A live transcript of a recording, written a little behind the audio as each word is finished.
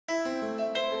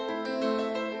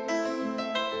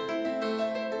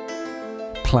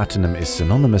Platinum is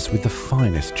synonymous with the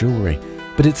finest jewellery,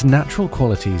 but its natural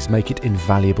qualities make it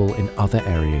invaluable in other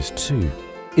areas too.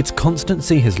 Its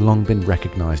constancy has long been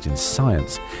recognised in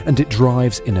science, and it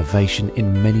drives innovation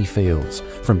in many fields,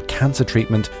 from cancer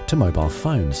treatment to mobile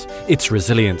phones. Its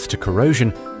resilience to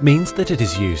corrosion means that it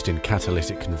is used in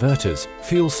catalytic converters,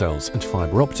 fuel cells and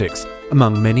fibre optics,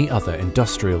 among many other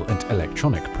industrial and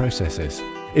electronic processes.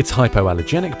 Its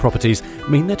hypoallergenic properties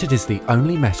mean that it is the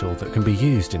only metal that can be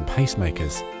used in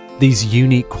pacemakers. These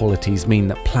unique qualities mean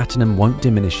that platinum won't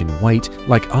diminish in weight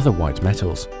like other white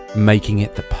metals, making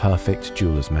it the perfect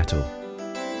jeweller's metal.